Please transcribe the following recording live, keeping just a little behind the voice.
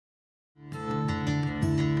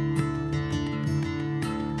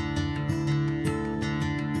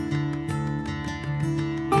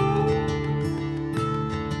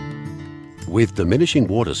With diminishing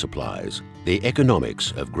water supplies, the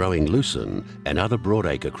economics of growing lucerne and other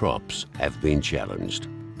broadacre crops have been challenged.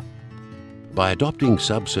 By adopting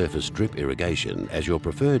subsurface drip irrigation as your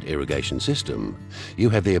preferred irrigation system, you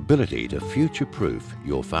have the ability to future-proof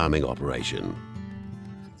your farming operation.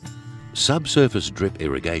 Subsurface drip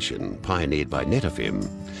irrigation, pioneered by Netafim,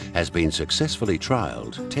 has been successfully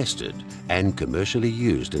trialled, tested and commercially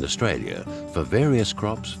used in Australia for various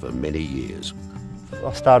crops for many years.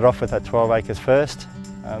 I started off with 12 acres first,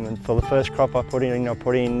 and for the first crop I put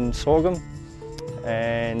in sorghum,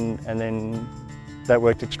 and then that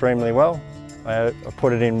worked extremely well. I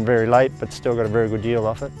put it in very late but still got a very good yield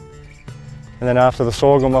off it. And then after the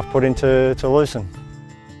sorghum I've put into lucerne.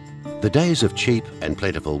 The days of cheap and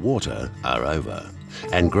plentiful water are over,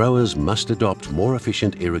 and growers must adopt more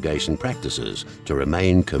efficient irrigation practices to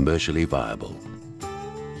remain commercially viable.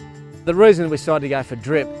 The reason we decided to go for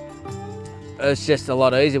drip, it's just a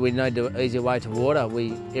lot easier. We need an easier way to water.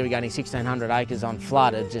 We're irrigating 1,600 acres on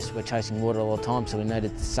flood. We're chasing water all the time, so we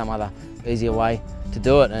needed some other easier way to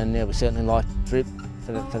do it, and yeah, we certainly like drip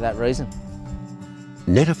for that reason.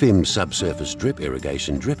 Netafim subsurface drip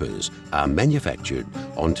irrigation drippers are manufactured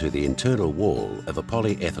onto the internal wall of a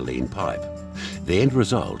polyethylene pipe. The end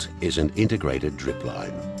result is an integrated drip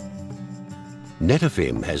line.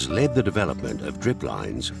 Netafim has led the development of drip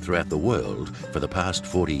lines throughout the world for the past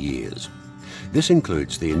 40 years. This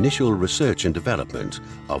includes the initial research and development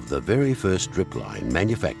of the very first drip line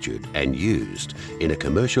manufactured and used in a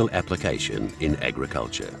commercial application in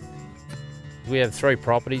agriculture. We have 3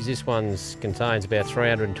 properties. This one contains about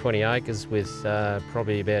 320 acres with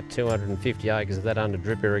probably about 250 acres of that under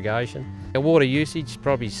drip irrigation. Our water usage is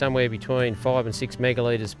probably somewhere between 5 and 6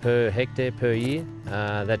 megalitres per hectare per year.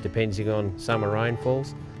 That depending on summer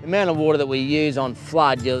rainfalls. The amount of water that we use on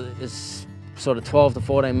flood is sort of 12 to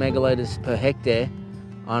 14 megalitres per hectare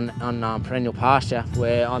on perennial pasture,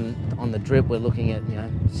 where on the drip we're looking at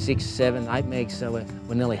 6, 7, 8 megs, so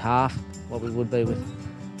we're nearly half what we would be with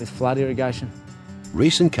flood irrigation.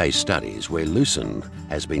 Recent case studies where lucerne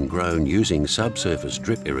has been grown using subsurface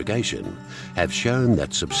drip irrigation have shown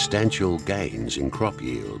that substantial gains in crop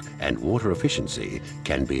yield and water efficiency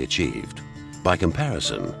can be achieved. By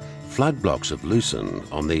comparison, flood blocks of lucerne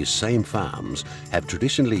on these same farms have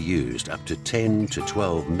traditionally used up to 10 to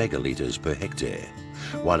 12 megalitres per hectare,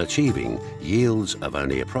 while achieving yields of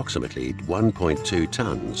only approximately 1.2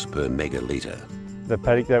 tonnes per megalitre. The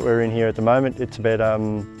paddock that we're in here at the moment, it's about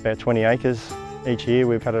 20 acres. Each year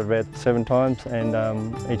we've cut it about 7 times, and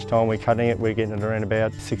each time we're cutting it we're getting it around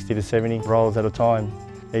about 60 to 70 rolls at a time.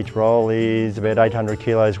 Each roll is about 800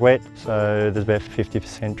 kilos wet, so there's about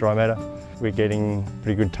 50% dry matter. We're getting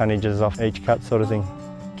pretty good tonnages off each cut sort of thing.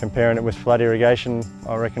 Comparing it with flood irrigation,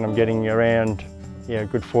 I reckon I'm getting around a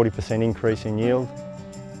good 40% increase in yield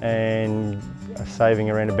and saving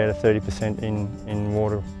around about a 30% in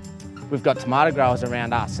water. We've got tomato growers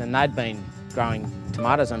around us, and they'd been growing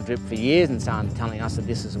tomatoes on drip for years and telling us that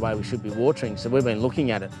this is the way we should be watering. So we've been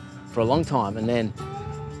looking at it for a long time, and then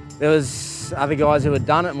there was other guys who had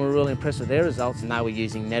done it and were really impressed with their results, and they were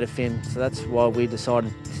using Netafim, so that's why we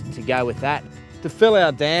decided to go with that. To fill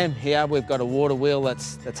our dam here, we've got a water wheel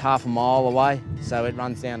that's half a mile away, so it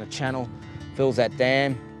runs down a channel, fills that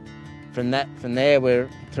dam. From there we're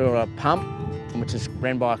through a pump, which is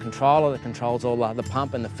run by a controller that controls all the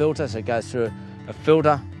pump and the filter, so it goes through a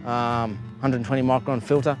filter, 120 micron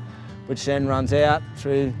filter, which then runs out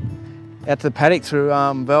to the paddock through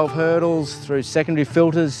valve hurdles, through secondary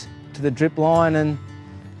filters to the drip line and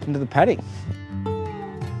into the paddock.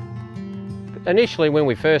 Initially when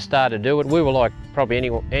we first started to do it, we were like probably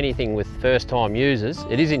anything with first time users.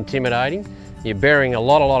 It is intimidating. You're bearing a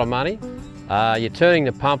lot of money. You're turning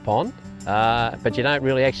the pump on, but you don't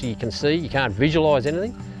really you can't visualise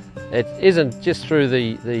anything. It isn't just through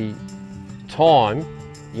the time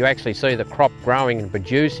you actually see the crop growing and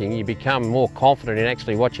producing, you become more confident in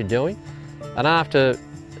actually what you're doing. And after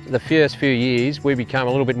the first few years, we become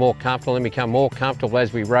a little bit more comfortable and become more comfortable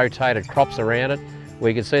as we rotated crops around it.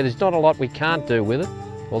 We could see there's not a lot we can't do with it.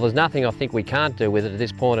 Well, there's nothing I think we can't do with it at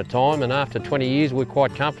this point in time, and after 20 years we're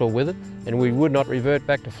quite comfortable with it, and we would not revert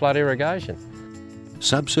back to flood irrigation.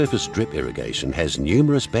 Subsurface drip irrigation has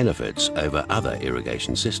numerous benefits over other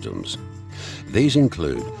irrigation systems. These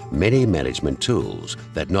include many management tools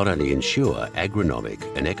that not only ensure agronomic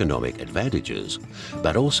and economic advantages,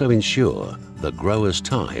 but also ensure the grower's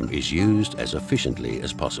time is used as efficiently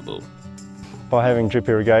as possible. By having drip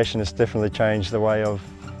irrigation, it's definitely changed the way of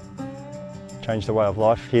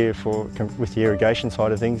life here with the irrigation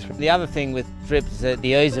side of things. The other thing with drip is that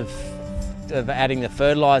the ease of adding the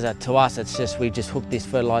fertiliser. To us, it's just we just hook this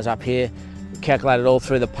fertiliser up here, calculated all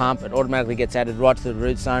through the pump. It automatically gets added right to the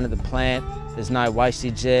root zone of the plant. There's no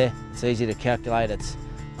wastage there. It's easy to calculate. It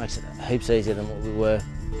makes it heaps easier than what we were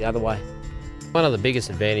the other way. One of the biggest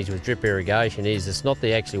advantages with drip irrigation is it's not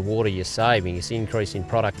the actual water you're saving, it's increasing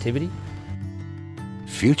productivity.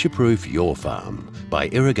 Future-proof your farm by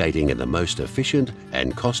irrigating in the most efficient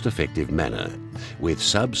and cost-effective manner with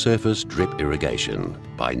subsurface drip irrigation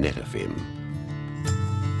by Netafim.